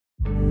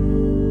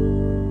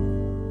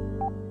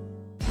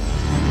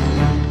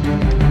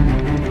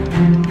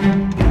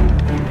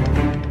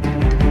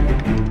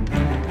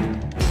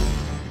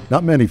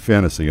Not many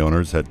fantasy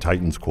owners had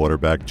Titans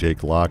quarterback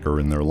Jake Locker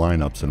in their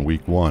lineups in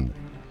Week 1,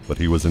 but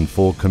he was in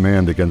full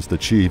command against the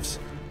Chiefs,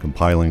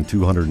 compiling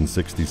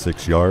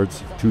 266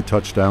 yards, 2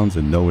 touchdowns,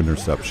 and no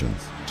interceptions.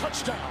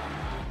 Touchdown.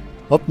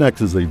 Up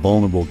next is a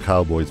vulnerable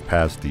Cowboys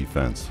pass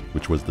defense,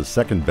 which was the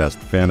second-best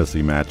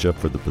fantasy matchup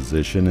for the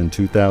position in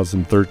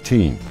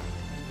 2013.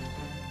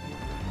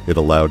 It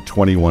allowed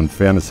 21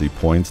 fantasy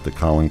points to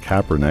Colin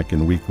Kaepernick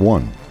in Week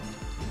 1.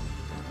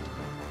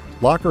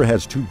 Locker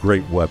has 2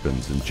 great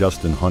weapons in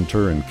Justin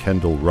Hunter and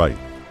Kendall Wright.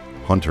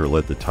 Hunter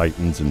led the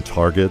Titans in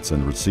targets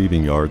and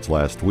receiving yards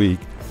last week,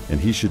 and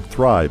he should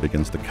thrive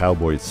against the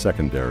Cowboys'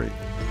 secondary.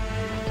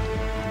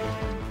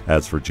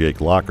 As for Jake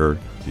Locker,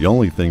 the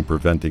only thing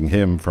preventing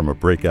him from a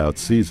breakout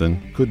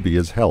season could be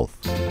his health.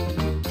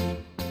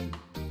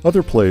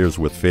 Other players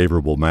with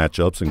favorable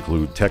matchups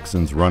include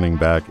Texans running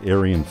back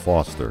Arian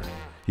Foster.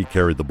 He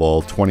carried the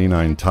ball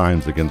 29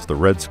 times against the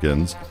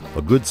Redskins,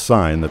 a good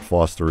sign that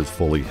Foster is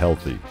fully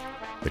healthy.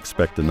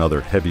 Expect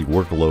another heavy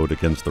workload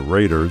against the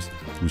Raiders,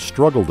 who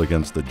struggled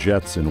against the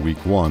Jets in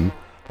Week 1,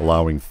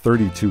 allowing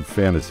 32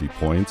 fantasy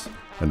points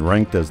and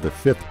ranked as the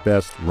 5th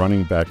best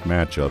running back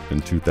matchup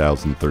in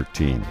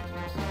 2013.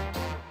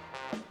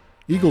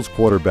 Eagles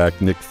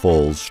quarterback Nick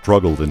Foles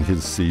struggled in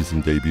his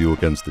season debut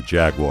against the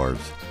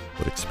Jaguars,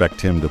 but expect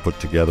him to put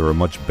together a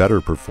much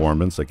better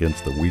performance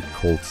against the weak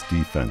Colts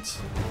defense.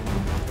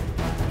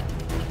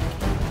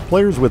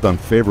 Players with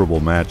unfavorable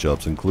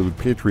matchups include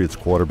Patriots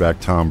quarterback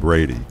Tom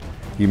Brady.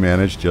 He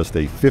managed just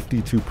a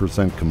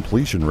 52%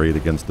 completion rate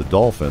against the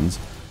Dolphins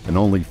and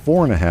only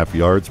 4.5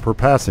 yards per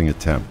passing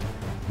attempt.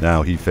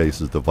 Now he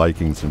faces the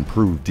Vikings'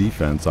 improved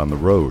defense on the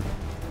road.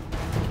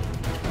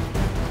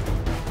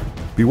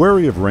 Be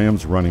wary of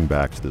Rams running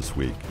backs this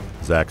week.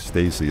 Zach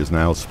Stacy is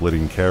now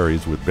splitting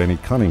carries with Benny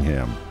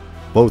Cunningham.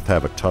 Both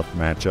have a tough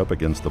matchup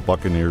against the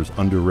Buccaneers'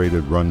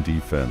 underrated run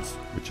defense,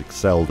 which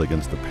excelled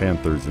against the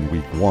Panthers in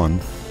Week 1,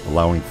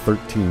 allowing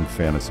 13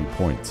 fantasy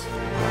points.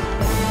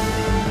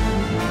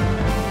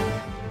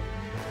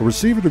 A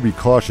receiver to be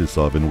cautious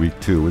of in Week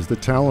 2 is the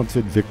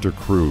talented Victor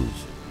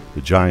Cruz.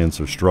 The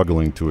Giants are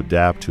struggling to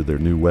adapt to their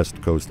new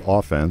West Coast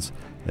offense,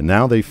 and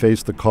now they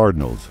face the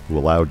Cardinals, who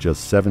allowed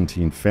just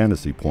 17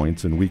 fantasy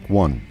points in Week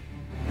 1.